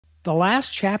the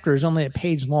last chapter is only a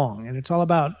page long, and it's all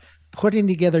about putting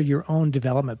together your own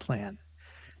development plan.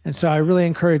 And so I really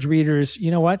encourage readers, you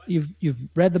know what? You've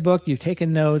read the book, you've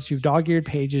taken notes, you've dog-eared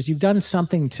pages, you've done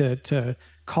something to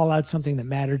call out something that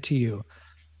mattered to you.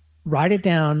 Write it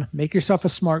down, make yourself a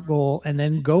SMART goal, and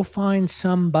then go find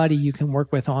somebody you can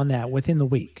work with on that within the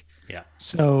week. Yeah.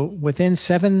 So within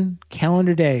 7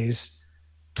 calendar days,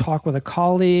 talk with a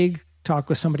colleague, talk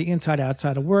with somebody inside,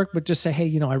 outside of work, but just say,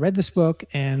 hey, I read this book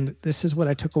and this is what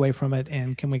I took away from it.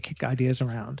 And can we kick ideas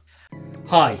around?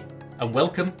 Hi, and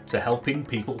welcome to Helping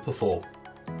People Perform,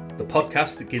 the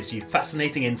podcast that gives you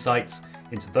fascinating insights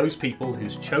into those people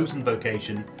whose chosen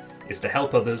vocation is to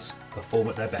help others perform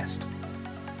at their best.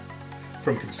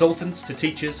 From consultants to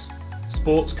teachers,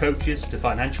 sports coaches to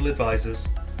financial advisors,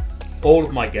 all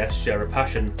of my guests share a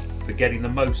passion for getting the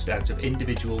most out of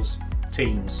individuals,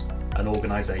 teams, and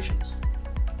organisations.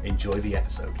 Enjoy the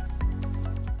episode.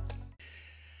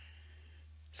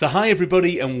 So hi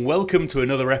everybody, and welcome to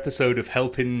another episode of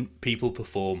Helping People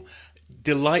Perform.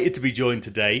 Delighted to be joined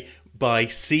today by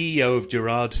CEO of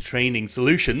Girard Training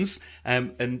Solutions,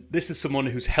 and this is someone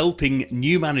who's helping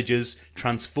new managers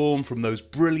transform from those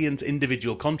brilliant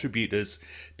individual contributors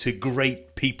to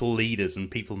great people leaders and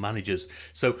people managers.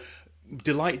 So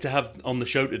delighted to have on the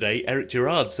show today Eric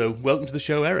Girard. So welcome to the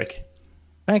show, Eric.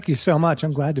 Thank you so much.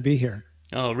 I'm glad to be here.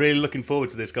 Oh, really looking forward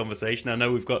to this conversation. I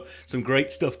know we've got some great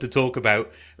stuff to talk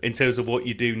about in terms of what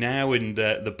you do now and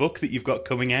the book that you've got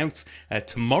coming out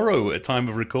tomorrow at time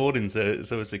of recording, so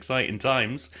it's exciting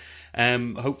times.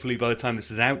 Hopefully by the time this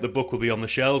is out, the book will be on the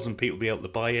shelves and people will be able to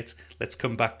buy it. Let's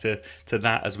come back to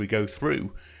that as we go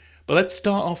through. But let's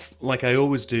start off, like I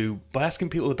always do, by asking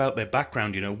people about their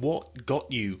background. What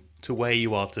got you to where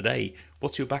you are today?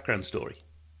 What's your background story?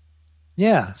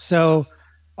 Yeah, so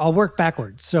I'll work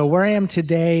backwards. So where I am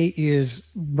today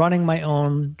is running my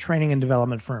own training and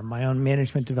development firm, my own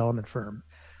management development firm.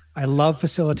 I love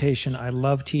facilitation. I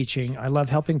love teaching. I love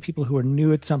helping people who are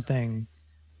new at something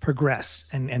progress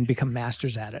and become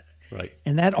masters at it. Right.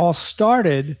 And that all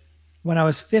started when I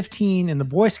was 15 in the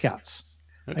Boy Scouts.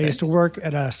 Okay. I used to work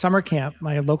at a summer camp,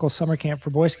 my local summer camp for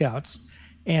Boy Scouts.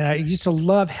 And I used to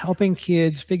love helping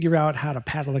kids figure out how to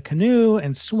paddle a canoe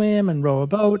and swim and row a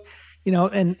boat.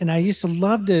 And I used to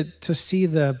love to see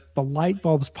the light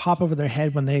bulbs pop over their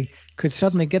head when they could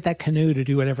suddenly get that canoe to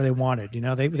do whatever they wanted.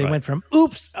 They Right. went from,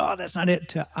 oops, oh, that's not it,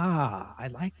 to, I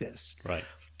like this. Right.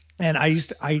 And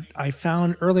I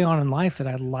found early on in life that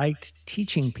I liked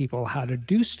teaching people how to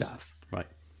do stuff. Right.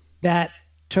 That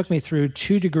took me through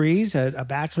 2 degrees, a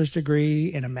bachelor's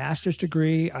degree and a master's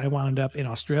degree. I wound up in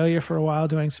Australia for a while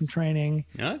doing some training.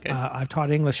 Okay. I've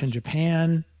taught English in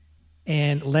Japan,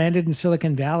 and landed in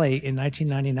Silicon Valley in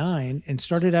 1999 and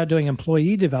started out doing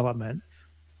employee development,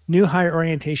 new hire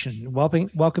orientation,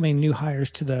 welcoming new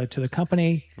hires to the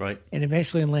company. Right. And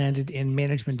eventually landed in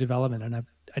management development. And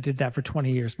I did that for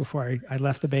 20 years before I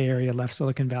left the Bay Area, left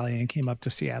Silicon Valley, and came up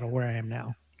to Seattle, where I am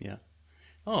now. Yeah.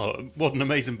 Oh, what an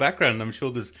amazing background. I'm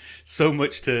sure there's so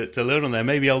much to learn on there.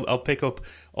 Maybe I'll pick up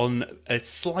on a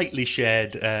slightly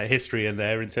shared history in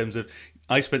there in terms of,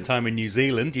 I spent time in New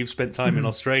Zealand, you've spent time in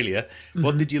Australia.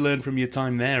 What did you learn from your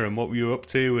time there, and what were you up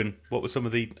to, and what were some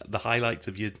of the highlights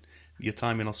of your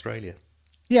time in Australia?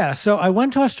 Yeah, so I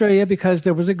went to Australia because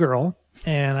there was a girl,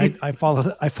 and I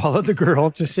followed the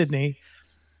girl to Sydney.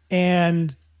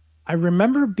 And I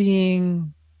remember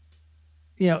being,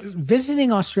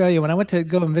 visiting Australia. When I went to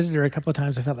go and visit her a couple of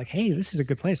times, I felt like, hey, this is a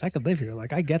good place. I could live here.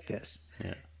 Like, I get this.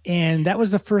 Yeah. And that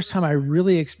was the first time I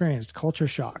really experienced culture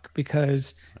shock,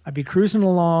 because I'd be cruising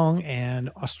along and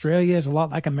Australia is a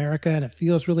lot like America and it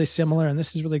feels really similar, and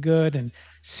this is really good. And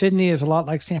Sydney is a lot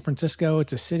like San Francisco.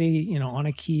 It's a city, on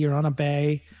a key or on a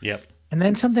bay. Yep. And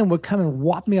then something would come and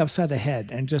whop me upside the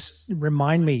head and just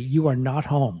remind me, you are not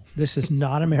home. This is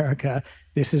not America.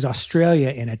 This is Australia,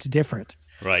 and it's different.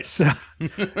 Right. So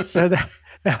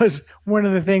that was one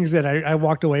of the things that I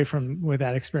walked away from with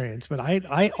that experience. But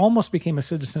I almost became a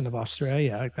citizen of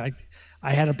Australia.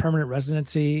 I had a permanent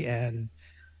residency, and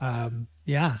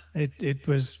it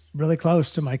was really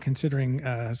close to my considering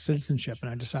citizenship.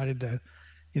 And I decided to,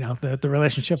 the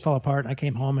relationship fell apart, and I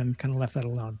came home and kind of left that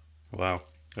alone. Wow.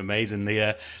 Amazing.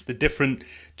 The different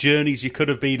journeys you could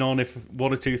have been on if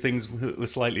one or two things were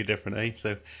slightly different, eh?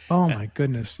 So. Oh my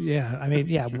goodness. Yeah. I mean,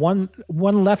 yeah, one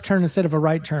left turn instead of a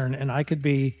right turn, and I could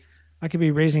be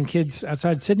raising kids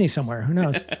outside Sydney somewhere. Who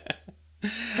knows?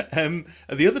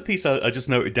 The other piece I just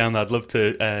noted down that I'd love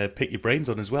to pick your brains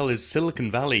on as well is Silicon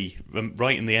Valley,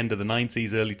 right in the end of the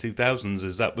 90s, early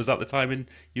 2000s. Was that the time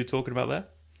you were talking about there?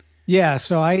 Yeah,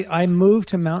 so I moved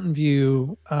to Mountain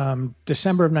View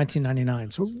December of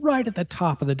 1999, so right at the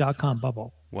top of the dot-com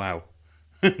bubble. Wow.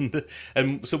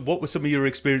 And so, what were some of your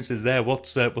experiences there? What's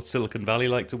Silicon Valley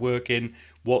like to work in?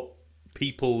 What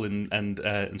people and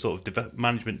sort of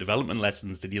management development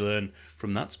lessons did you learn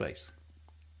from that space?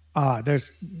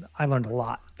 There's I learned a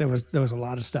lot. There was a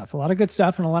lot of stuff, a lot of good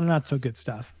stuff, and a lot of not so good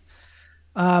stuff.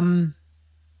 Um,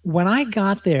 when I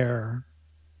got there,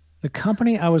 the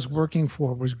company I was working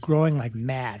for was growing like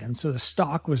mad, and so the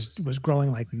stock was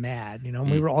growing like mad. You know,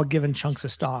 and we Mm, were all given chunks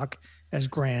of stock as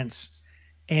grants.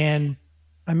 And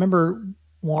I remember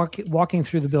walking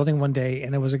through the building one day,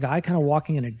 and there was a guy kind of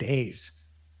walking in a daze.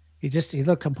 He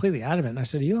looked completely out of it. And I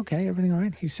said, "Are you okay? Everything all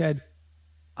right?" He said,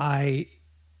 "I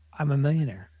I'm a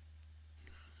millionaire."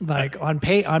 Like on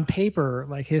paper,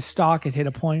 like his stock had hit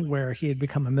a point where he had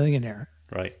become a millionaire.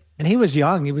 right. And he was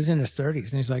young, he was in his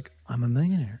 30s, and he's like, "I'm a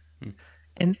millionaire."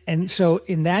 Mm, And so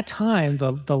in that time,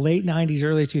 the late 90s,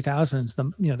 early 2000s,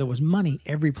 there was money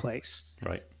every place.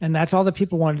 right. And that's all that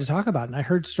people wanted to talk about. And I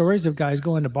heard stories of guys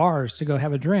going to bars to go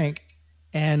have a drink,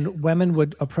 and women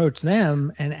would approach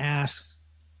them and ask,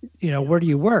 where do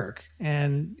you work?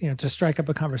 And, to strike up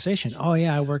a conversation. Oh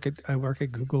yeah, I work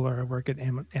at Google, or I work at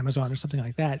Amazon or something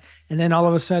like that. And then all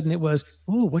of a sudden it was,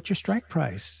 "Oh, what's your strike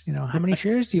price? How many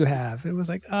shares do you have?" It was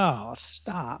like, "Oh,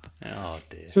 stop." Oh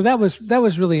dear. So that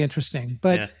was really interesting.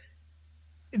 But Yeah.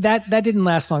 that didn't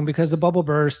last long because the bubble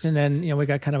burst, and then we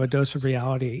got kind of a dose of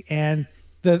reality. And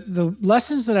the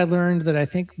lessons that I learned that I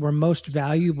think were most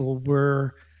valuable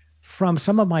were from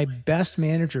some of my best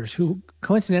managers, who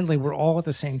coincidentally were all at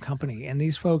the same company. And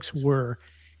these folks were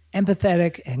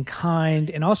empathetic and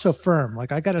kind and also firm.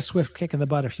 Like, I got a swift kick in the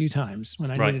butt a few times when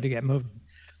I Right. needed to get moving.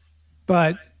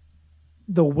 But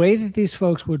the way that these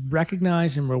folks would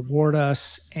recognize and reward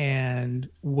us and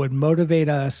would motivate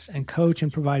us and coach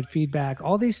and provide feedback,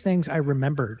 all these things I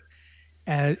remembered,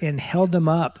 and held them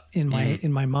up in my Mm,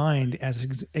 in my mind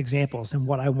as examples and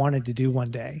what I wanted to do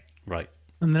one day. right.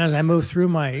 And then as I moved through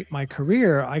my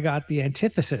career, I got the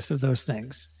antithesis of those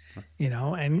things,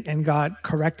 and got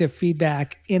corrective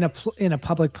feedback in a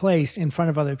public place in front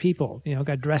of other people.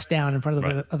 Got dressed down in front of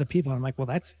Right. other people. And I'm like, well,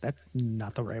 that's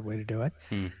not the right way to do it.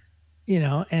 Mm,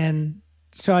 And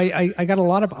so I got a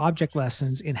lot of object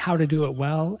lessons in how to do it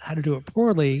well, how to do it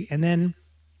poorly. And then,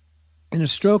 in a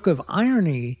stroke of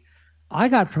irony, I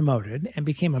got promoted and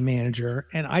became a manager,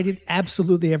 and I did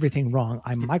absolutely everything wrong.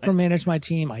 I right. micromanaged my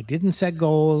team. I didn't set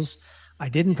goals. I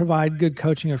didn't provide good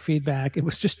coaching or feedback. It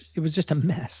was just a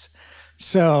mess.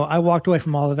 So I walked away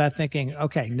from all of that thinking,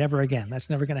 okay, never again. That's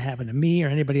never going to happen to me or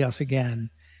anybody else again.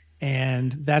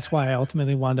 And that's why I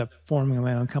ultimately wound up forming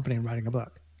my own company and writing a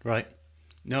book. Right.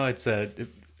 No, it's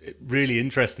really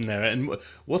interesting there. And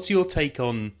what's your take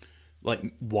on, like,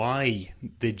 why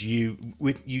did you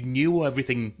knew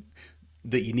everything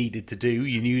that you needed to do,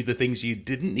 you knew the things you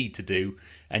didn't need to do,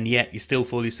 and yet you still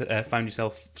found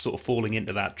yourself sort of falling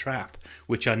into that trap,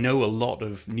 which I know a lot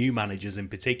of new managers in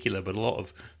particular, but a lot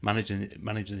of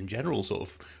managers in general sort of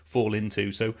fall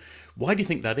into. So why do you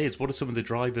think that is? What are some of the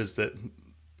drivers that,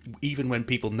 even when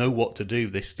people know what to do,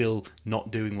 they're still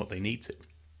not doing what they need to?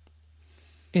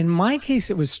 In my case,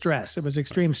 it was stress. It was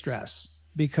extreme stress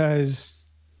because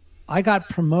I got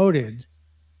promoted.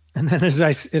 And then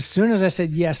as soon as I said,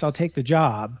 yes, I'll take the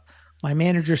job, my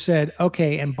manager said,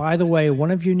 okay, and by the way,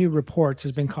 one of your new reports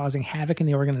has been causing havoc in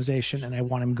the organization, and I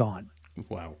want him gone.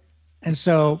 Wow. And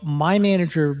so my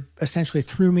manager essentially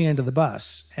threw me under the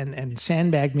bus and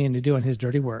sandbagged me into doing his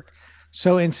dirty work.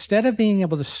 So instead of being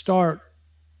able to start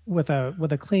with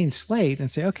a clean slate and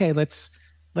say, okay, let's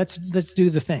do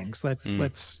the things. Let's Mm,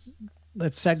 let's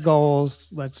let's set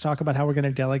goals. Let's talk about how we're going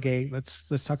to delegate. Let's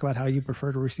talk about how you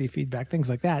prefer to receive feedback, things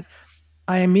like that.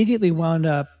 I immediately wound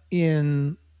up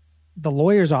in the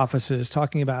lawyer's offices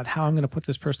talking about how I'm going to put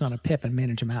this person on a PIP and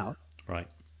manage them out. right.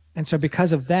 And so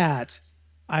because of that,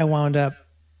 I wound up,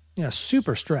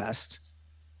 super stressed,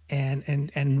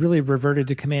 and really reverted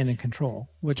to command and control,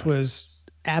 which Right. was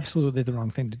absolutely the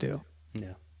wrong thing to do.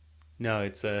 Yeah. No,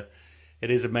 it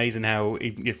is amazing how,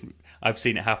 even if I've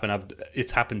seen it happen.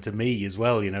 It's happened to me as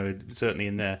well. Certainly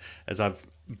in there, as I've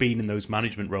been in those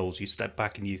management roles, you step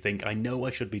back and you think, I know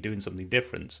I should be doing something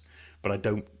different, but I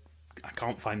don't. I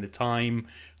can't find the time,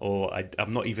 or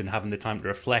I'm not even having the time to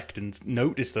reflect and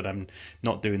notice that I'm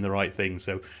not doing the right thing.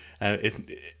 So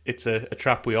it's a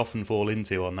trap we often fall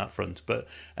into on that front. But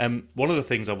one of the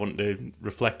things I want to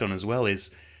reflect on as well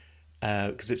is,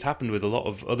 because it's happened with a lot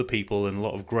of other people and a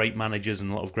lot of great managers and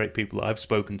a lot of great people that I've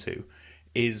spoken to,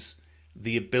 is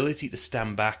the ability to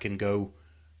stand back and go,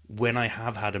 when I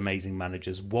have had amazing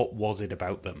managers, what was it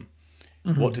about them?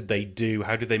 What Mm-hmm. did they do?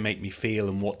 How did they make me feel?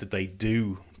 And what did they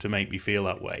do to make me feel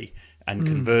that way? And Mm.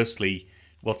 conversely,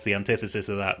 what's the antithesis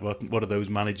of that? What are those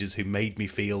managers who made me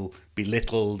feel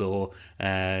belittled or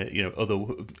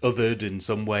othered in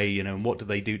some way? And what do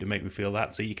they do to make me feel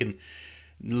that? So you can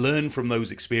learn from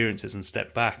those experiences and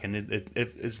step back. And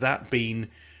has that been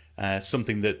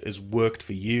something that has worked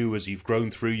for you as you've grown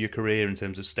through your career in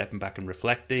terms of stepping back and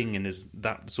reflecting? And is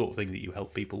that the sort of thing that you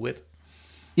help people with?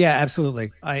 Yeah,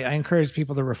 absolutely. I encourage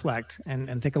people to reflect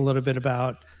and think a little bit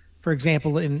about, for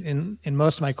example, in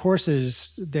most of my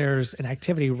courses, there's an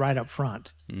activity right up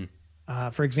front. Mm.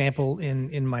 For example,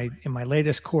 in my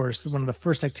latest course, one of the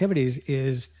first activities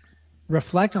is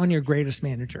reflect on your greatest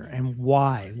manager and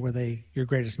why were they your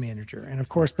greatest manager. And of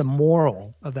course, the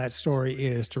moral of that story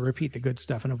is to repeat the good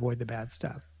stuff and avoid the bad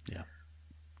stuff. Yeah.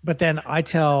 But then I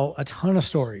tell a ton of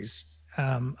stories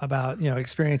about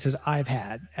experiences I've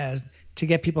had as to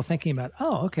get people thinking about,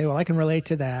 oh, okay, well, I can relate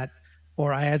to that,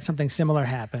 or I had something similar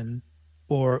happen,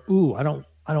 or ooh, I don't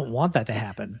want that to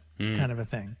happen, kind of a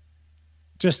thing,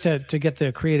 just to get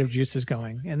the creative juices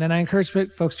going. And then I encourage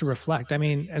folks to reflect. I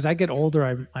mean, as I get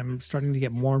older, I'm starting to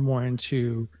get more and more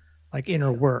into like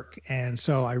inner work, and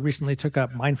so I recently took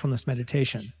up mindfulness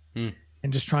meditation and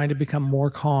just trying to become more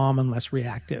calm and less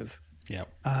reactive. Yeah.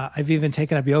 I've even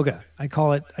taken up yoga. I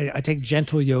call it, I take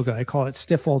gentle yoga. I call it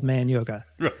stiff old man yoga.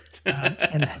 Right.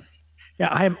 And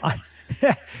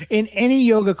yeah, in any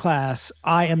yoga class,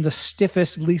 I am the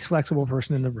stiffest, least flexible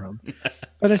person in the room,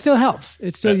 but it still helps.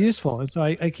 It's still useful. And so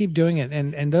I keep doing it.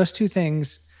 And those two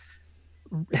things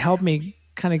help me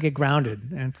kind of get grounded.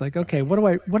 And it's like, okay,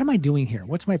 what am I doing here?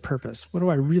 What's my purpose? What do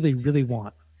I really, really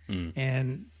want?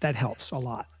 And that helps a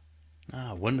lot.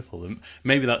 Ah, wonderful. And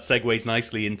maybe that segues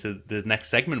nicely into the next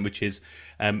segment, which is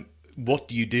what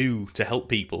do you do to help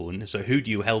people? And so who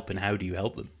do you help and how do you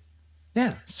help them?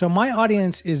 Yeah. So my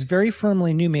audience is very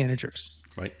firmly new managers.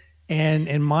 Right.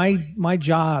 And my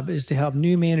job is to help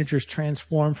new managers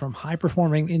transform from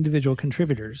high-performing individual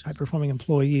contributors, high-performing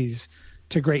employees,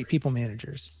 to great people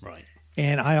managers. Right.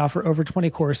 And I offer over 20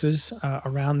 courses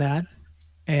around that.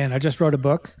 And I just wrote a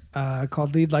book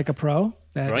called Lead Like a Pro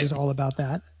that is all about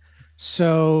that.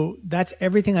 So that's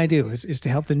everything I do is to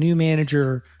help the new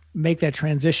manager make that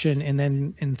transition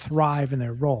and thrive in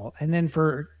their role. And then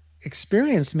for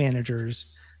experienced managers,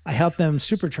 I help them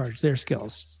supercharge their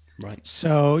skills. Right.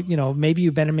 So, maybe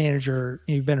you've been a manager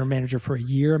for a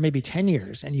year, maybe 10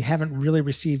 years, and you haven't really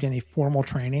received any formal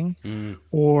training,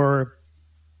 or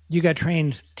you got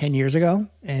trained 10 years ago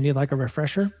and you'd like a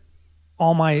refresher.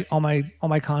 All my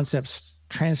concepts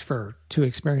transfer to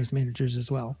experienced managers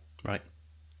as well. Right.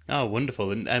 Oh,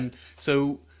 wonderful. And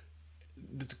so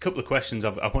there's a couple of questions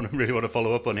I really want to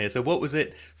follow up on here. So what was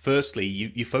it, firstly,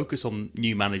 you focus on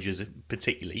new managers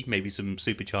particularly, maybe some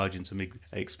supercharging some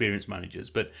experienced managers,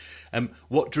 but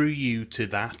what drew you to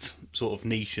that sort of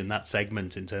niche and that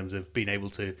segment in terms of being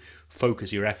able to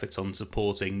focus your efforts on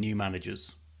supporting new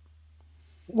managers?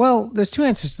 Well, there's two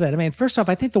answers to that. I mean, first off,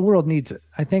 I think the world needs it.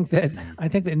 I think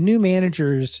that new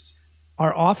managers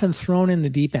are often thrown in the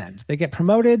deep end. They get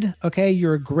promoted. Okay,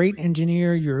 you're a great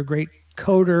engineer, you're a great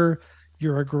coder,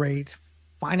 you're a great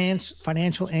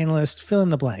financial analyst, fill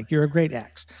in the blank. You're a great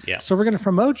X. Yeah. So we're going to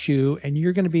promote you and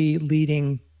you're going to be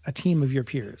leading a team of your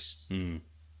peers.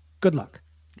 Good luck.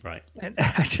 Right. And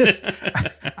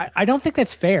I don't think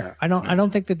that's fair. I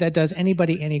don't think that does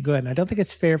anybody any good. And I don't think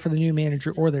it's fair for the new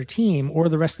manager or their team or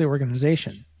the rest of the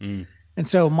organization. And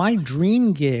so my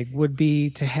dream gig would be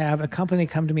to have a company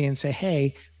come to me and say,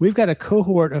 hey, we've got a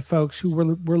cohort of folks who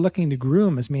we're looking to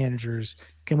groom as managers.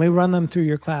 Can we run them through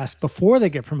your class before they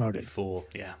get promoted? Before,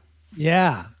 yeah.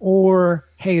 Yeah. Or,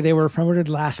 hey, they were promoted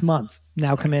last month.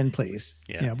 Now come in, please.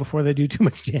 Yeah. Before they do too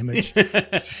much damage.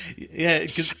 Yeah,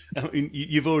 because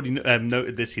you've already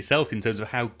noted this yourself in terms of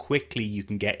how quickly you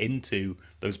can get into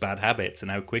those bad habits and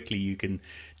how quickly you can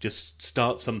just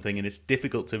start something, and it's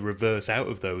difficult to reverse out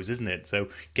of those, isn't it? So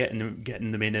getting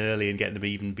them in early and getting them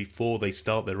even before they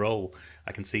start their role,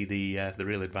 I can see the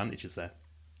real advantages there.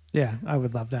 Yeah, I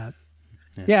would love that.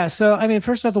 Yeah. So, I mean,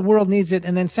 first off, the world needs it.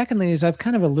 And then secondly, as I've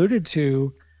kind of alluded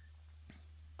to,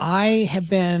 I have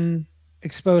been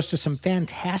exposed to some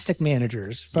fantastic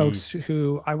managers, folks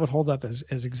who I would hold up as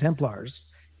exemplars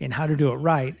in how to do it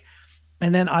right.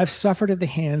 And then I've suffered at the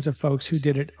hands of folks who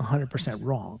did it 100%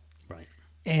 wrong. Right.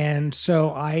 And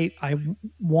so I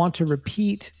want to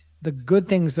repeat the good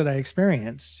things that I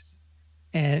experienced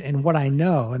and what I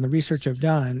know and the research I've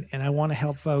done. And I want to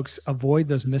help folks avoid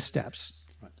those missteps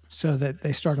so that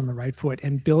they start on the right foot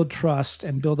and build trust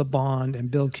and build a bond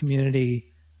and build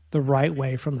community the right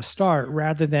way from the start,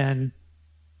 rather than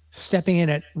stepping in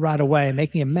it right away,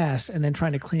 making a mess, and then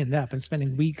trying to clean it up and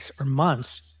spending weeks or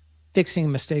months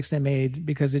fixing mistakes they made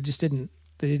because they didn't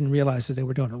realize that they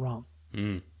were doing it wrong.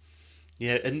 Mm.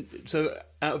 Yeah, and so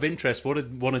out of interest, what are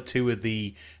one or two of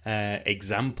the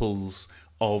examples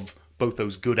of both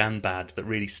those good and bad that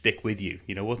really stick with you?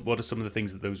 You know, what are some of the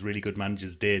things that those really good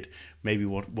managers did? Maybe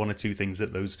one or two things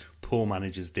that those poor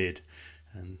managers did.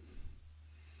 And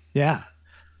Yeah.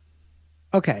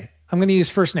 Okay. I'm going to use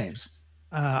first names.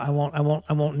 I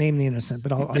won't name the innocent,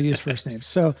 but I'll use first names.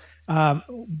 So,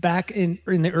 back in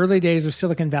the early days of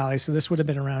Silicon Valley, so this would have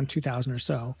been around 2000 or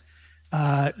so.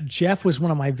 Jeff was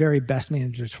one of my very best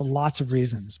managers for lots of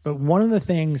reasons. But one of the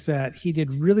things that he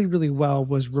did really, really well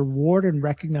was reward and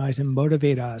recognize and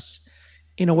motivate us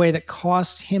in a way that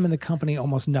cost him and the company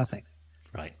almost nothing,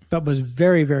 right, but was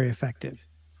very, very effective.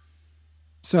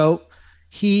 So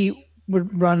he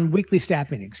would run weekly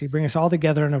staff meetings. He'd bring us all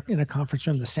together in a conference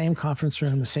room, the same conference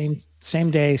room, the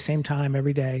same day, same time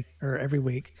every day or every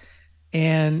week.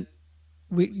 And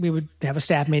we would have a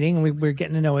staff meeting and we were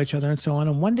getting to know each other and so on.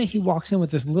 And one day he walks in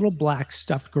with this little black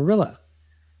stuffed gorilla.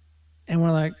 And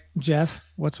we're like, Jeff,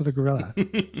 what's with a gorilla?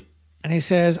 And he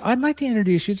says, I'd like to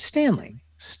introduce you to Stanley.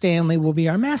 Stanley will be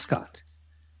our mascot.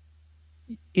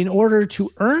 In order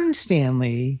to earn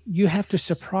Stanley, you have to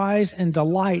surprise and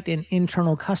delight an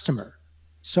internal customer.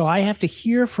 So I have to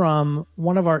hear from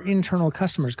one of our internal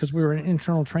customers because we were an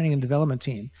internal training and development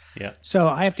team. yeah, So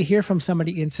I have to hear from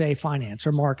somebody in, say, finance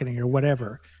or marketing or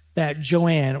whatever, that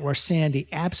Joanne or Sandy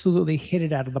absolutely hit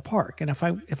it out of the park. And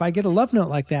if I get a love note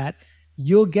like that,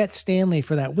 you'll get Stanley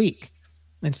for that week.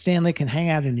 And Stanley can hang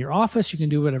out in your office. You can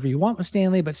do whatever you want with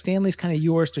Stanley, but Stanley's kind of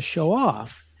yours to show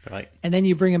off. right, And then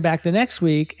you bring him back the next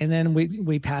week and then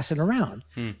we pass it around.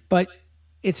 But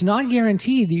it's not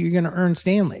guaranteed that you're going to earn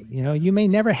Stanley. You know, you may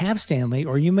never have Stanley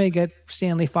or you may get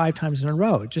Stanley 5 times in a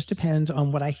row. It just depends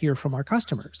on what I hear from our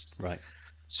customers. right.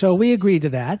 So we agreed to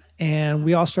that and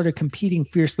we all started competing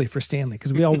fiercely for Stanley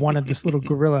because we all wanted this little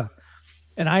gorilla.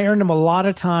 And I earned him a lot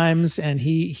of times and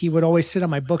he would always sit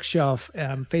on my bookshelf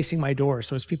facing my door.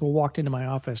 So as people walked into my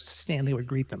office, Stanley would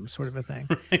greet them, sort of a thing.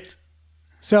 Right.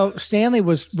 So Stanley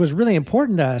was really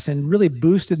important to us and really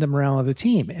boosted the morale of the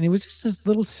team. And he was just this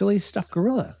little silly stuffed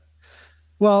gorilla.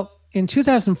 Well, in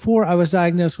 2004, I was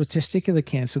diagnosed with testicular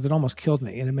cancer that almost killed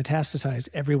me and it metastasized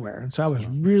everywhere. And so I was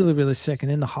really, really sick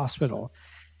and in the hospital.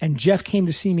 And Jeff came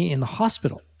to see me in the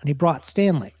hospital and he brought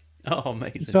Stanley. Oh,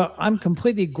 amazing. So I'm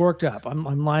completely gorked up.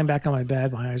 I'm lying back on my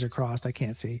bed. My eyes are crossed. I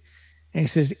can't see. And he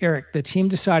says, Eric, the team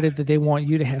decided that they want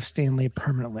you to have Stanley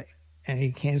permanently. And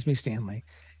he hands me Stanley.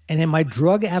 And in my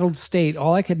drug-addled state,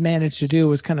 all I could manage to do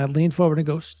was kind of lean forward and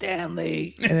go,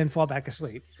 Stanley, and then fall back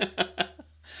asleep.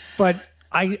 But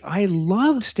I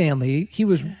loved Stanley. He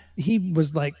was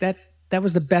like that. That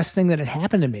was the best thing that had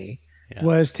happened to me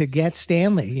was to get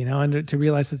Stanley, you know, and to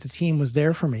realize that the team was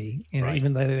there for me, you know, Right.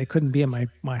 even though they couldn't be in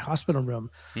my hospital room.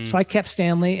 So I kept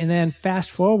Stanley. And then fast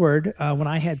forward, when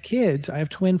I had kids, I have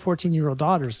twin 14-year-old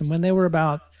daughters. And when they were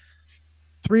about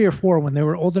 3 or 4, when they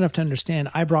were old enough to understand,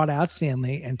 I brought out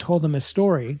Stanley and told them his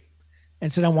story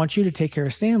and said, I want you to take care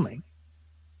of Stanley.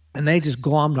 And they just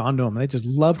glommed onto him. They just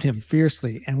loved him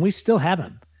fiercely. And we still have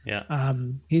him. Yeah.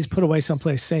 He's put away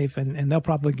someplace safe and they'll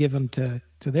probably give him to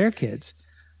their kids.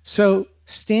 So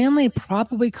Stanley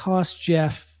probably cost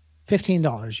Jeff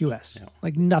 $15 US,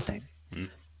 like nothing.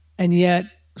 And yet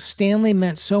Stanley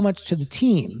meant so much to the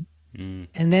team.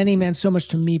 And then he meant so much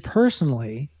to me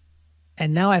personally.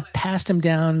 And now I've passed him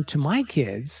down to my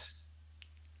kids.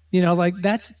 You know, like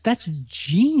that's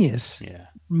genius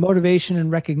motivation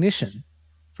and recognition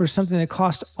for something that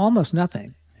cost almost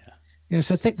nothing. You know,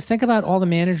 so think about all the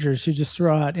managers who just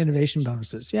throw out innovation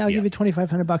bonuses. Yeah, I'll give you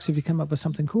 $2,500 if you come up with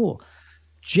something cool.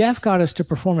 Jeff got us to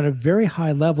perform at a very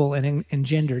high level and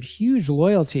engendered huge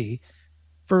loyalty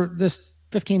for this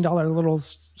 $15 little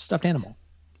stuffed animal.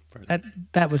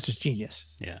 That was just genius.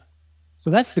 Yeah. So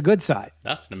that's the good side.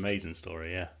 That's an amazing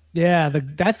story. Yeah. Yeah,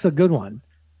 that's the good one.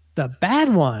 The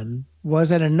bad one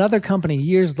was at another company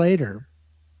years later.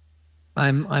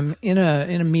 I'm in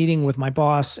a meeting with my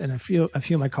boss and a few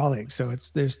of my colleagues. So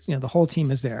there's the whole team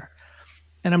is there.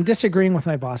 And I'm disagreeing with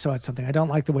my boss about something. I don't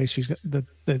like the way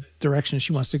the direction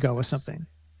she wants to go with something.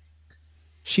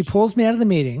 She pulls me out of the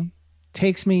meeting,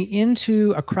 takes me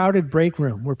into a crowded break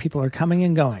room where people are coming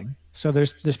and going. So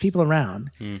there's people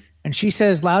around. And she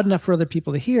says loud enough for other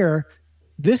people to hear,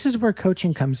 this is where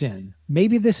coaching comes in.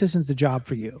 Maybe this isn't the job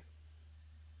for you.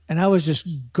 And I was just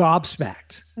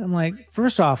gobsmacked. I'm like,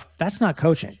 first off, that's not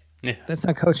coaching. Yeah. That's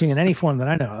not coaching in any form that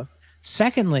I know of.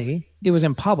 Secondly, it was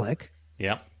in public.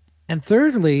 Yeah. And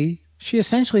thirdly, she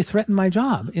essentially threatened my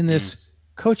job in this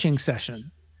coaching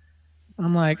session.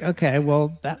 I'm like, okay,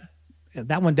 well, that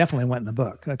one definitely went in the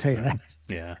book. I'll tell you that.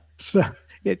 Yeah.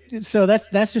 So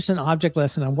that's just an object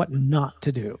lesson on what not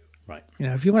to do. Right.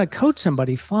 If you want to coach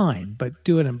somebody, fine, but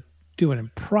do it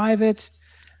in private.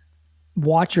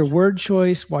 Watch your word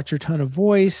choice, watch your tone of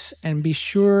voice, and be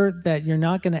sure that you're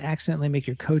not going to accidentally make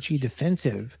your coachee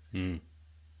defensive. Mm.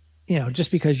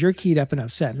 Just because you're keyed up and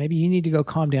upset. Maybe you need to go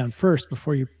calm down first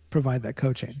before you provide that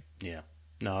coaching. Yeah.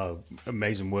 No,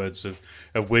 amazing words of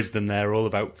wisdom there, all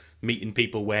about meeting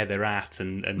people where they're at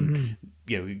and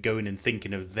Mm-hmm. going and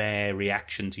thinking of their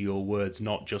reaction to your words,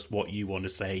 not just what you want to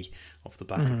say off the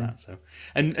back of Mm-hmm. that. So,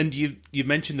 and you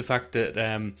mentioned the fact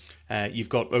that you've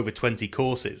got over 20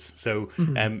 courses. So,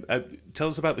 Mm-hmm. tell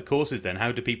us about the courses then.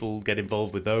 How do people get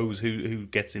involved with those? Who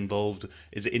gets involved?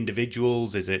 Is it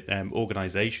individuals? Is it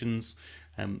organizations?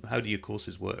 How do your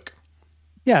courses work?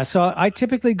 Yeah, so I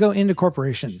typically go into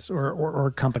corporations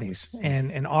or companies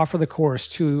and offer the course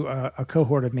to a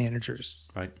cohort of managers.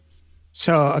 Right.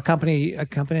 So a company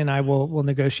and I will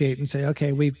negotiate and say,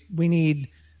 okay, we need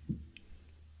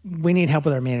help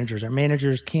with our managers. Our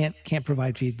managers can't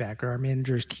provide feedback, or our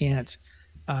managers can't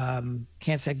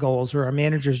set goals, or our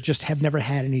managers just have never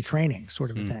had any training,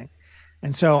 sort of a Mm. thing.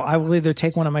 And so I will either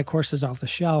take one of my courses off the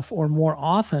shelf, or more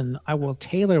often I will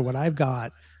tailor what I've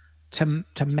got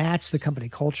to match the company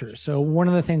culture. So one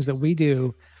of the things that we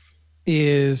do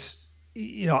is,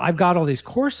 I've got all these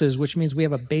courses, which means we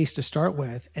have a base to start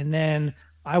with, and then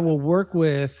I will work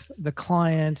with the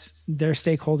client, their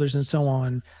stakeholders, and so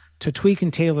on to tweak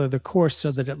and tailor the course so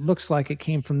that it looks like it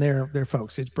came from their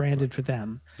folks. It's branded for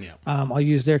them. Yeah. I'll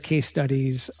use their case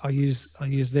studies. I'll use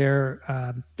their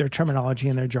terminology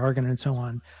and their jargon and so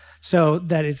on, so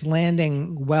that it's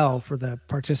landing well for the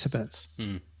participants.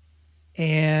 Mm.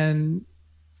 And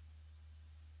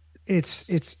it's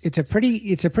a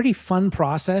pretty fun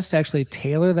process to actually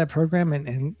tailor that program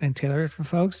and tailor it for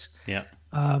folks. Yeah.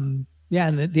 Yeah,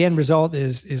 and the end result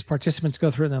is participants go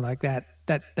through and they're like that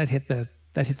hit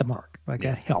the mark. Like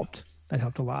Yeah. that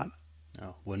helped a lot.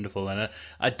 Oh, wonderful! And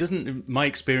I doesn't my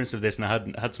experience of this, and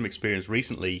I had some experience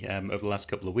recently over the last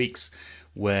couple of weeks,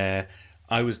 where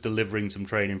I was delivering some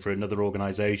training for another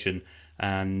organisation,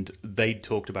 and they'd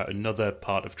talked about another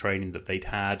part of training that they'd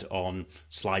had on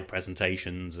slide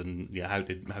presentations and how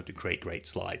to create great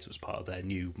slides as part of their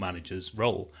new manager's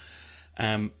role.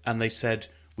 And they said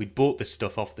we'd bought this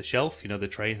stuff off the shelf,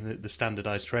 the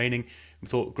standardized training. We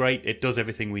thought, great, it does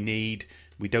everything we need.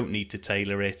 We don't need to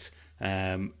tailor it.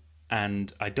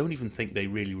 And I don't even think they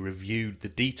really reviewed the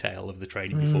detail of the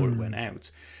training before it went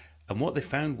out. And what they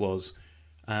found was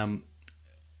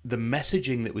the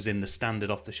messaging that was in the standard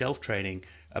off-the-shelf training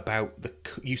about the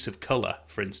use of colour,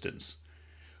 for instance,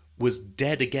 was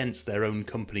dead against their own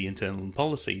company internal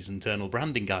policies, internal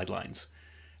branding guidelines.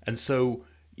 And so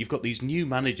you've got these new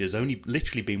managers only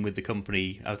literally been with the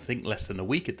company, I think, less than a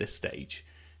week at this stage.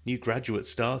 New graduates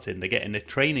starting, they're getting a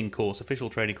training course, official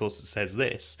training course that says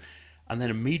this, and then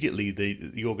immediately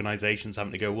the organisation's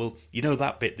having to go, well,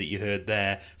 that bit that you heard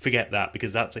there, forget that,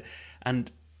 because that's it. And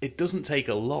it doesn't take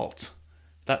a lot.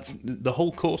 That's the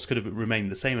whole course could have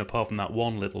remained the same apart from that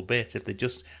one little bit if they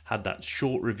just had that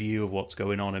short review of what's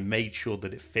going on and made sure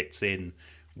that it fits in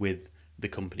with the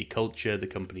company culture, the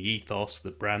company ethos, the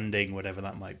branding, whatever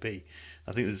that might be.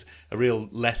 I think there's a real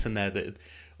lesson there that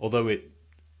although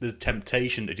the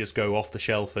temptation to just go off the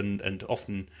shelf and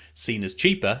often seen as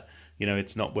cheaper,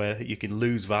 it's not where you can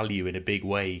lose value in a big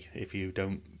way if you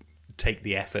don't take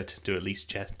the effort to at least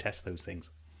test those things.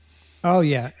 Oh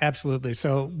yeah, absolutely.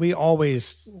 So we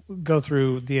always go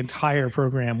through the entire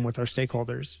program with our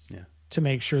stakeholders Yeah, to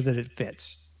make sure that it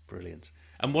fits. brilliant.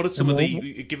 And what are And some of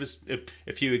the? Give us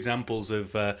a few examples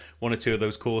of one or two of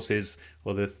those courses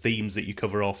or the themes that you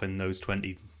cover off in those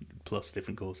 20 plus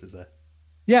different courses there.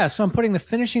 Yeah, so I'm putting the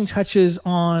finishing touches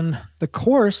on the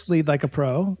course Lead Like a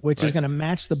Pro, which is Right. going to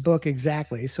match the book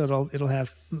exactly. So it'll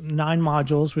have 9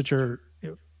 modules, which are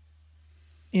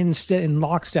in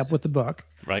lockstep with the book.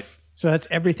 Right. So that's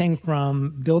everything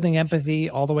from building empathy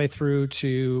all the way through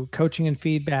to coaching and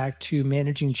feedback to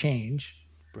managing change.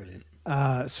 Brilliant.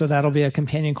 So that'll be a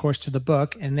companion course to the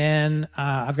book. And then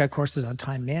I've got courses on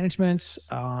time management,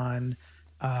 on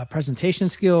presentation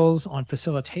skills, on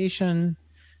facilitation,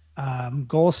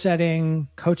 goal setting,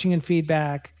 coaching and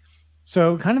feedback.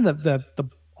 So kind of the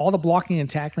all the blocking and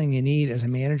tackling you need as a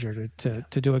manager to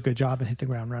do a good job and hit the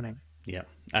ground running. Yeah.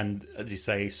 And as you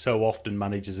say, so often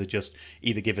managers are just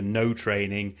either given no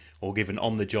training or given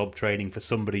on-the-job training for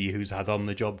somebody who's had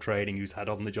on-the-job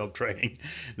training,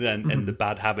 and the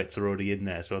bad habits are already in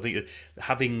there. So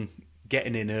I think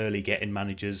getting in early, getting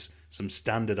managers some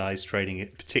standardized training,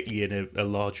 particularly in a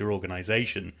larger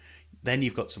organization, then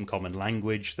you've got some common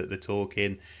language that they're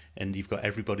talking, and you've got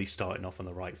everybody starting off on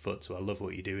the right foot. So I love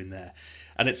what you're doing there,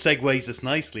 and it segues us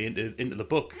nicely into the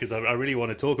book, because I really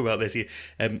want to talk about this. You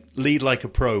lead like a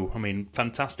pro. I mean,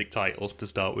 fantastic title to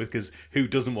start with, because who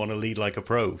doesn't want to lead like a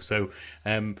pro? So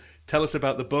tell us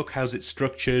about the book. How's it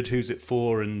structured? Who's it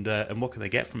for? And what can they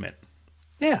get from it?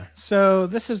 Yeah. So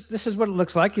this is what it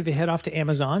looks like if you head off to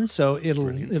Amazon. So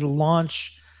Brilliant. it'll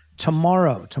launch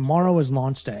tomorrow. Tomorrow is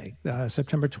launch day,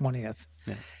 September 20th.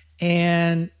 Yeah.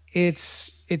 And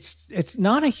it's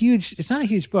not a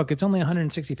huge book. It's only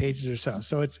 160 pages or so.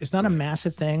 So it's not a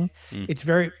massive thing. It's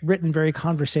written very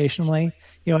conversationally.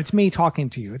 It's me talking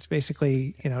to you. It's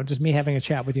basically, just me having a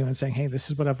chat with you and saying, hey, this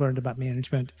is what I've learned about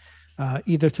management,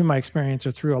 either through my experience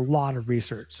or through a lot of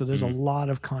research. So there's a lot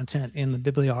of content in the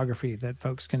bibliography that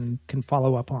folks can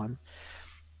follow up on.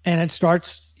 And it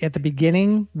starts at the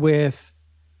beginning with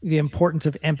the importance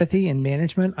of empathy in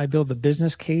management. I build the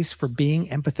business case for being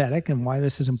empathetic and why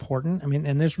this is important. I mean,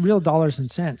 and there's real dollars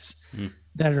and cents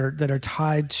that are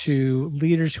tied to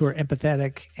leaders who are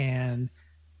empathetic and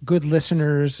good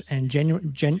listeners and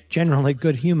generally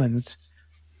good humans,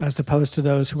 as opposed to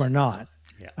those who are not.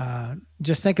 Yeah.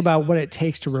 Just think about what it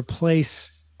takes to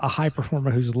replace a high performer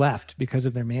who's left because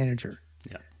of their manager.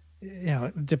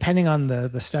 Depending on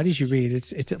the studies you read,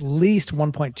 it's at least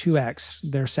 1.2x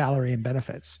their salary and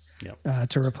benefits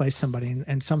to replace somebody,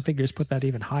 and some figures put that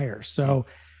even higher. So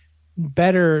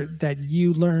better that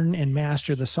you learn and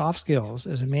master the soft skills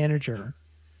as a manager,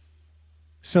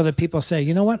 so that people say,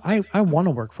 you know what, I want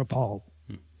to work for Paul.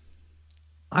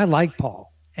 I like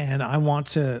Paul, and I want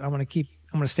to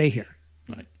stay here.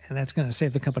 Right. And that's going to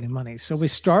save the company money. So we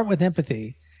start with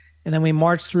empathy. And then we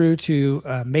march through to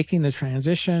making the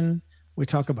transition. We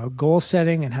talk about goal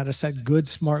setting and how to set good,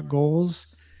 smart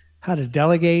goals, how to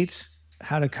delegate,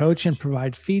 how to coach and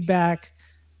provide feedback,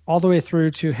 all the way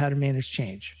through to how to manage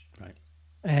change. Right.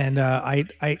 And I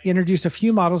introduced a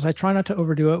few models. I try not to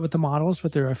overdo it with the models,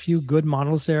 but there are a few good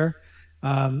models there.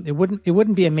 It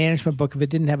wouldn't be a management book if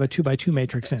it didn't have a 2x2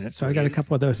 matrix in it. So I got a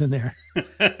couple of those in there.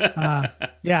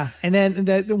 Yeah. And then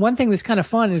the one thing that's kind of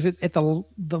fun is at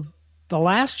the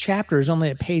last chapter is only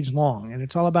a page long, and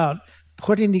it's all about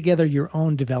putting together your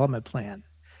own development plan.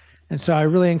 And so I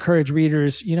really encourage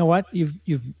readers, you know what,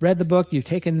 you've read the book, you've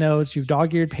taken notes, you've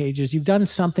dog-eared pages, you've done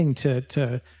something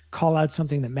to call out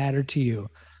something that mattered to you.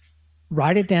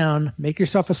 Write it down, make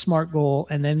yourself a SMART goal,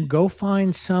 and then go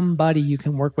find somebody you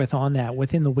can work with on that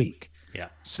within the week. Yeah.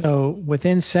 So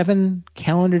within 7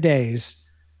 calendar days,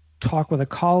 talk with a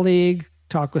colleague,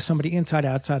 talk with somebody inside,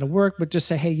 outside of work, but just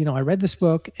say, hey, I read this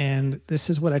book and this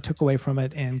is what I took away from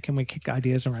it. And can we kick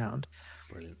ideas around?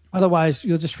 Brilliant. Otherwise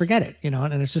you'll just forget it,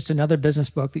 and it's just another business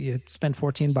book that you spend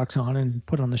 $14 on and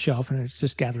put on the shelf, and it's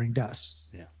just gathering dust.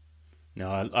 Yeah. No,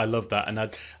 I love that. And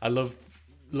I love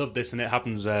this. And it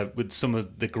happens with some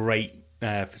of the great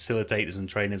facilitators and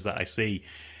trainers that I see.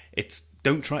 It's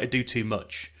don't try to do too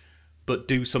much, but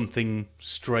do something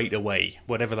straight away,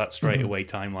 whatever that straight away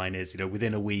timeline is,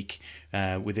 within a week,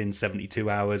 within 72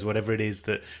 hours, whatever it is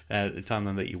that the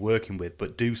timeline that you're working with,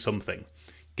 but do something.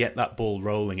 Get that ball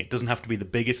rolling. It doesn't have to be the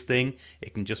biggest thing.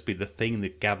 It can just be the thing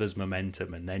that gathers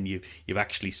momentum, and then you've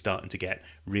actually starting to get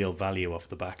real value off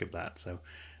the back of that. So,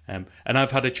 and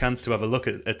I've had a chance to have a look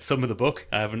at some of the book.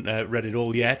 I haven't read it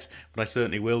all yet, but I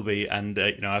certainly will be. And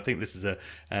I think this is a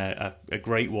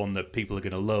great one that people are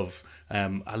going to love.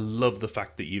 I love the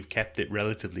fact that you've kept it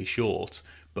relatively short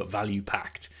but value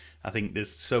packed. I think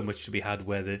there's so much to be had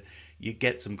where you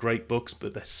get some great books,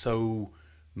 but they're so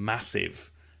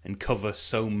massive and cover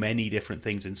so many different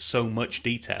things in so much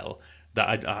detail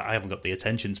that I haven't got the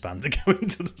attention span to go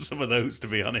into some of those, to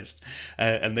be honest.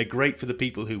 And they're great for the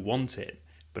people who want it.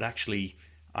 But actually,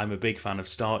 I'm a big fan of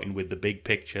starting with the big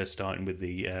picture, starting with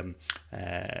the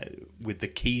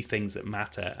key things that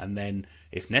matter, and then,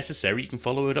 if necessary, you can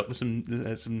follow it up with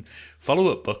some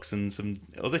follow-up books and some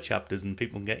other chapters, and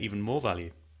people can get even more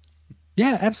value.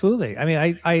 Yeah, absolutely. I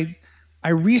mean, I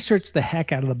researched the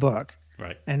heck out of the book,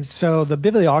 Right. And so the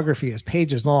bibliography is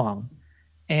pages long,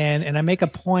 and I make a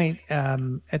point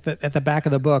at the back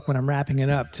of the book when I'm wrapping it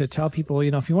up to tell people,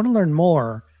 if you want to learn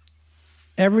more,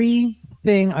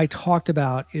 everything I talked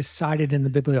about is cited in the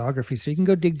bibliography, so you can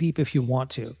go dig deep if you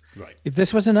want to. Right. If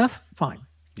this was enough, fine.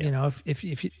 Yeah. If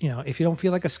you don't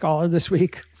feel like a scholar this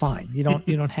week, fine. You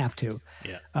don't have to.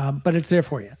 Yeah. But it's there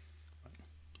for you.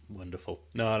 Wonderful.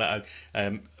 No,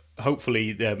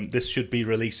 hopefully this should be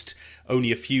released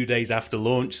only a few days after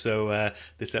launch. So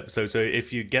this episode. So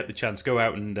if you get the chance, go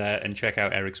out and check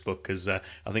out Eric's book, because I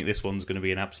think this one's going to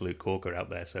be an absolute corker out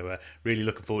there. So really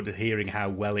looking forward to hearing how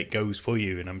well it goes for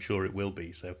you, and I'm sure it will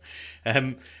be. So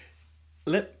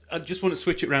I just want to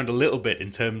switch it around a little bit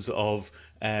in terms of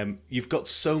you've got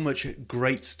so much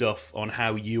great stuff on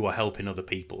how you are helping other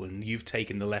people, and you've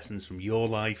taken the lessons from your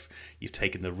life, you've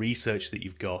taken the research that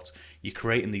you've got, you're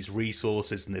creating these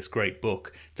resources and this great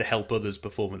book to help others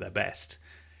perform at their best.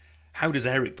 How does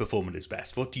Eric perform at his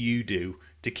best? What do you do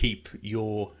to keep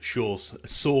your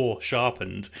saw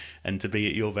sharpened and to be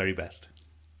at your very best?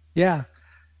 Yeah.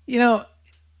 You know,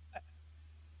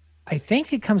 I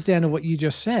think it comes down to what you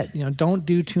just said. Don't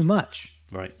do too much.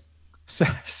 Right. So,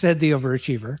 said the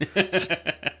overachiever.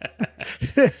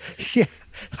 Yeah.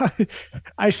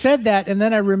 I said that, and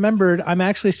then I remembered I'm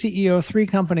actually CEO of 3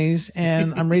 companies,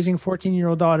 and I'm raising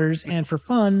 14-year-old daughters, and for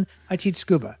fun, I teach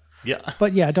scuba. Yeah.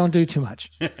 But yeah, don't do too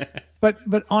much.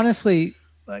 But honestly,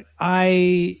 like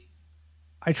I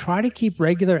try to keep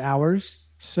regular hours,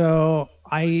 so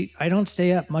I don't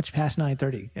stay up much past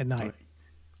 9:30 at night.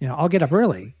 Right. I'll get up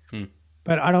early, Hmm.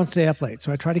 but I don't stay up late.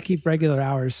 So I try to keep regular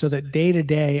hours so that day to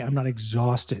day I'm not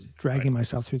exhausted dragging Right.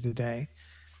 myself through the day.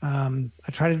 I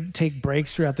try to take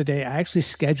breaks throughout the day. I actually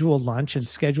schedule lunch and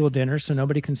schedule dinner so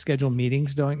nobody can schedule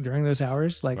meetings during those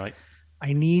hours. Like Right.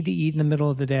 I need to eat in the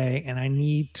middle of the day, and I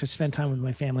need to spend time with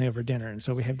my family over dinner. And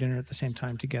so we have dinner at the same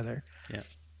time together. Yeah.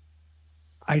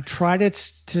 I try to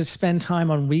spend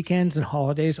time on weekends and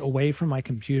holidays away from my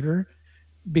computer.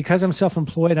 Because I'm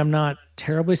self-employed, I'm not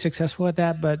terribly successful at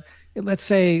that. But let's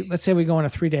say we go on a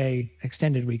 3-day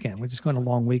extended weekend. We just go on a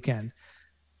long weekend.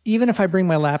 Even if I bring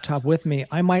my laptop with me,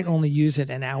 I might only use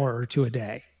it an hour or two a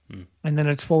day. Hmm. And then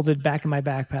it's folded back in my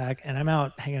backpack and I'm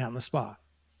out hanging out in the spa.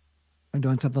 I'm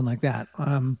doing something like that.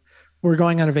 We're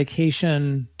going on a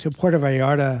vacation to Puerto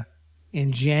Vallarta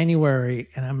in January,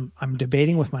 and I'm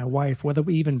debating with my wife whether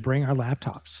we even bring our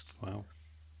laptops. Wow.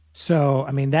 So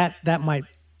I mean that might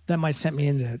send me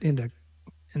into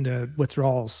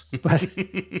withdrawals, but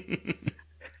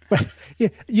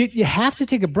you have to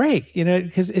take a break,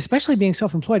 because especially being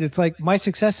self-employed, it's like my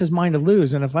success is mine to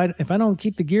lose, and if I don't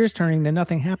keep the gears turning, then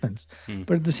nothing happens. Hmm.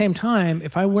 But at the same time,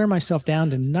 if I wear myself down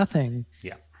to nothing,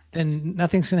 Yeah. then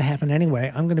nothing's going to happen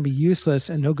anyway. I'm going to be useless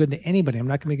and no good to anybody. I'm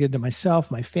not going to be good to myself,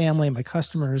 my family, my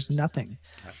customers, nothing.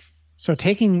 Right. So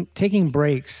taking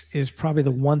breaks is probably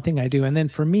the one thing I do. And then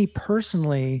for me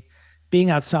personally, being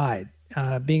outside,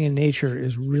 being in nature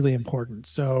is really important.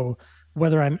 So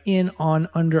whether I'm in, on,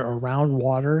 under, around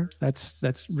water,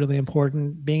 that's really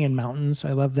important. Being in mountains,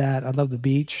 I love that. I love the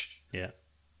beach, Yeah.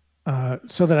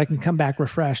 so that I can come back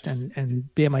refreshed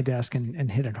and be at my desk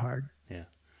and hit it hard. Yeah.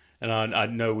 And I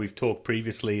know we've talked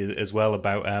previously as well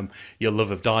about your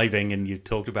love of diving, and you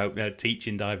talked about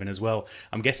teaching diving as well.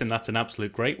 I'm guessing that's an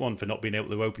absolute great one for not being able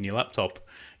to open your laptop.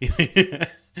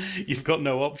 You've got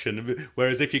no option.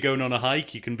 Whereas if you're going on a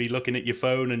hike, you can be looking at your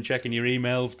phone and checking your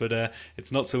emails, but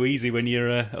it's not so easy when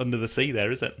you're under the sea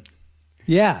there, is it?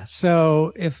 Yeah.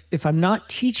 So if I'm not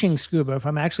teaching scuba, if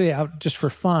I'm actually out just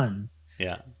for fun,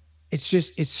 Yeah.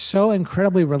 it's so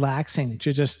incredibly relaxing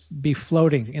to just be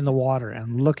floating in the water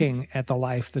and looking at the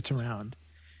life that's around.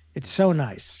 It's so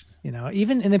nice,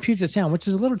 even in the Puget Sound, which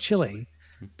is a little chilly,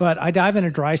 but I dive in a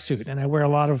dry suit and I wear a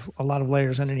lot of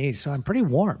layers underneath, so I'm pretty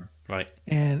warm Right.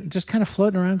 and just kind of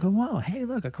floating around, going, "Wow, hey,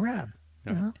 look, a crab!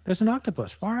 Yeah. There's an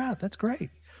octopus far out. That's great."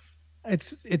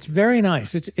 It's very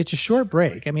nice. It's a short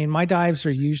break. I mean, my dives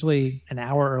are usually an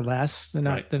hour or less. They're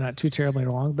not Right. they're not too terribly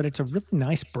long, but it's a really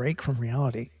nice break from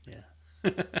reality.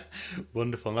 Yeah.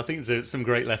 Wonderful. And I think there's some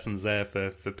great lessons there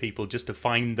for people just to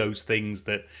find those things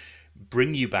that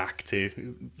bring you back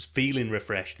to feeling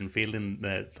refreshed and feeling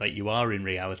like you are in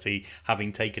reality,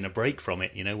 having taken a break from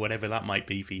it, whatever that might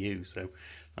be for you. So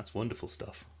that's wonderful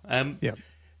stuff. Yeah.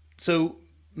 So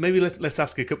maybe let's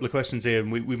ask a couple of questions here,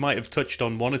 and we might have touched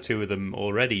on one or two of them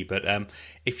already, but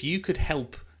if you could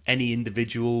help any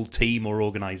individual, team, or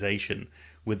organization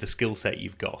with the skill set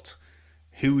you've got,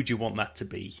 who would you want that to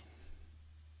be?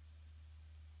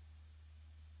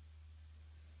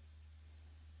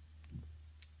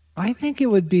 I think it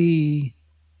would be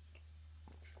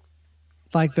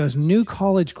like those new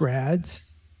college grads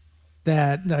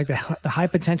that like the high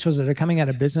potentials that are coming out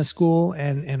of business school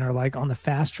and are like on the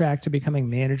fast track to becoming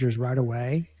managers right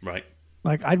away. Right.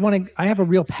 Like I have a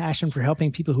real passion for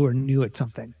helping people who are new at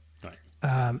something.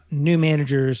 Right. New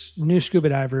managers, new scuba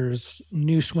divers,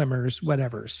 new swimmers,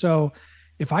 whatever. So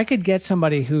if I could get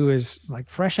somebody who is like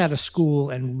fresh out of school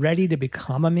and ready to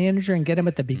become a manager and get them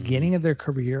at the beginning of their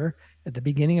career, at the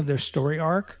beginning of their story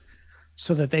arc,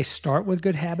 so that they start with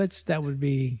good habits, that would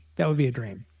be a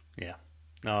dream. Yeah.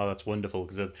 Oh, that's wonderful,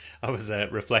 because I was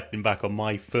reflecting back on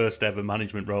my first ever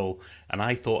management role, and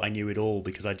I thought I knew it all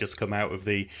because I'd just come out of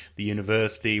the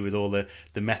university with all the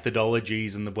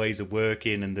methodologies and the ways of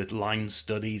working and the line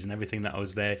studies and everything that I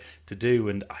was there to do,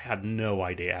 and I had no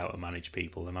idea how to manage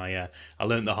people, and I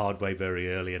learned the hard way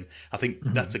very early, and I think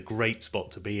that's a great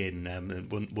spot to be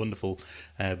in, wonderful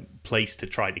place to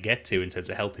try to get to in terms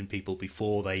of helping people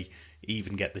before they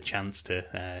even get the chance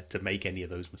to make any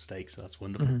of those mistakes. So that's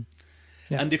wonderful.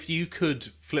 Yeah. And if you could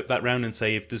flip that round and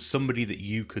say, if there's somebody that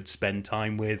you could spend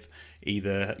time with,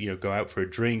 either go out for a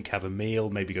drink, have a meal,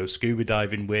 maybe go scuba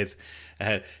diving with,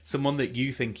 someone that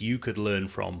you think you could learn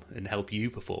from and help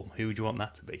you perform, who would you want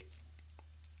that to be?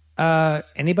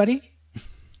 Anybody?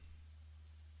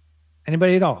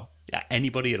 Anybody at all? Yeah,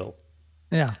 anybody at all.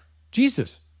 Yeah,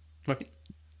 Jesus. Right.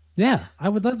 Yeah, I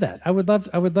would love that. I would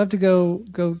love to go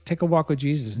take a walk with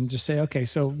Jesus and just say, okay,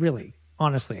 so really,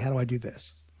 honestly, how do I do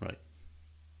this? Right.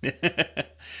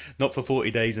 Not for 40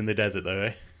 days in the desert, though,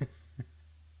 eh?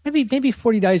 Maybe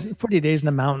 40 days in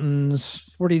the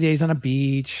mountains, 40 days on a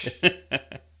beach.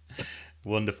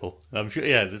 Wonderful. I'm sure.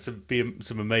 Yeah, there's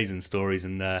some amazing stories,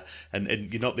 and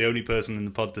you're not the only person in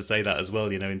the pod to say that as well.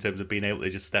 In terms of being able to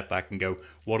just step back and go,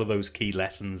 what are those key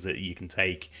lessons that you can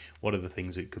take? What are the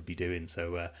things that you could be doing?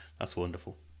 So that's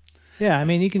wonderful. Yeah, I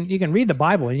mean, you can read the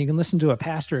Bible and you can listen to a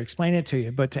pastor explain it to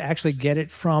you, but to actually get it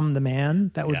from the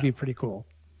man, that would be pretty cool.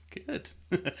 Good.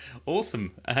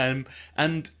 Awesome. And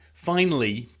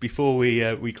finally, before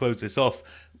we close this off,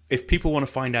 if people want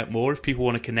to find out more, if people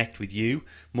want to connect with you,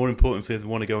 more importantly, if they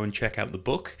want to go and check out the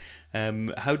book,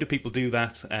 how do people do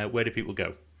that? Where do people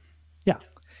go? Yeah.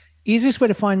 Easiest way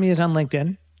to find me is on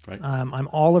LinkedIn. Right. I'm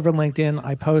all over LinkedIn.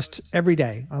 I post every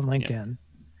day on LinkedIn. Yep.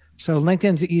 So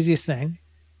LinkedIn's the easiest thing.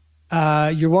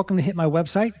 You're welcome to hit my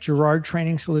website,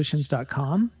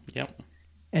 girardtrainingsolutions.com. Yep.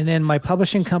 And then my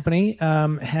publishing company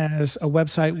has a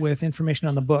website with information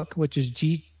on the book, which is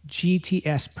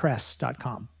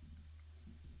gtspress.com.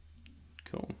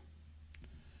 Cool.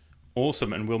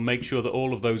 Awesome. And we'll make sure that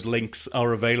all of those links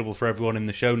are available for everyone in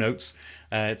the show notes.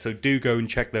 So do go and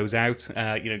check those out.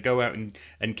 Go out and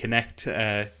connect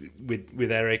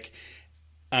with Eric.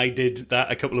 I did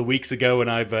that a couple of weeks ago, and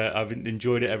I've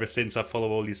enjoyed it ever since. I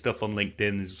follow all your stuff on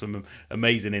LinkedIn. There's some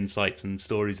amazing insights and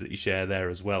stories that you share there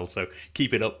as well. So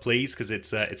keep it up, please, because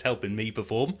it's helping me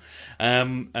perform,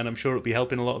 and I'm sure it'll be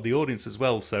helping a lot of the audience as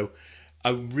well. So I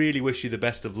really wish you the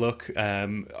best of luck.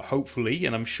 Hopefully,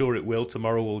 and I'm sure it will,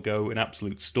 tomorrow will go an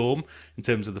absolute storm in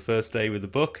terms of the first day with the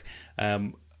book.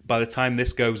 By the time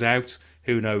this goes out,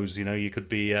 who knows? You could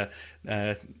be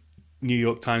New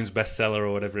York Times bestseller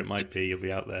or whatever it might be. You'll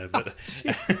be out there, but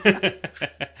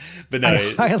but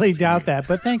no, I highly doubt that.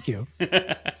 But thank you.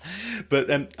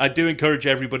 But I do encourage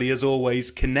everybody, as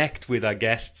always, connect with our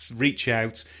guests, reach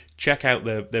out, check out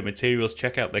their materials,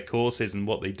 check out their courses and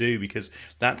what they do, because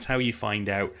that's how you find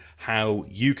out how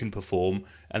you can perform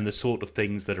and the sort of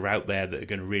things that are out there that are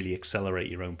going to really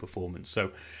accelerate your own performance.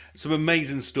 So some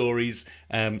amazing stories,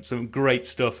 some great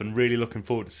stuff, and really looking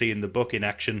forward to seeing the book in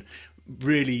action.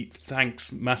 Really,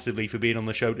 thanks massively for being on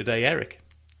the show today, Eric.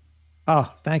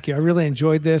 Oh, thank you. I really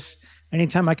enjoyed this.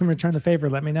 Anytime I can return the favor,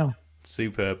 let me know.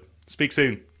 Superb. Speak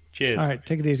soon. Cheers. All right,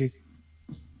 take it easy.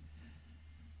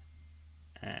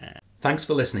 Thanks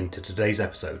for listening to today's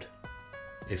episode.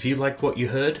 If you liked what you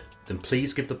heard, then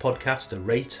please give the podcast a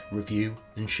rate, review,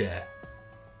 and share.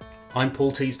 I'm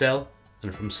Paul Teasdale,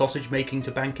 and from sausage making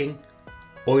to banking,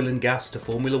 oil and gas to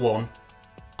Formula One,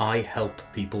 I help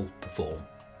people perform.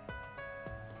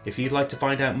 If you'd like to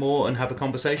find out more and have a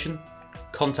conversation,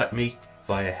 contact me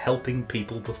via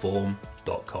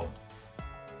helpingpeopleperform.com.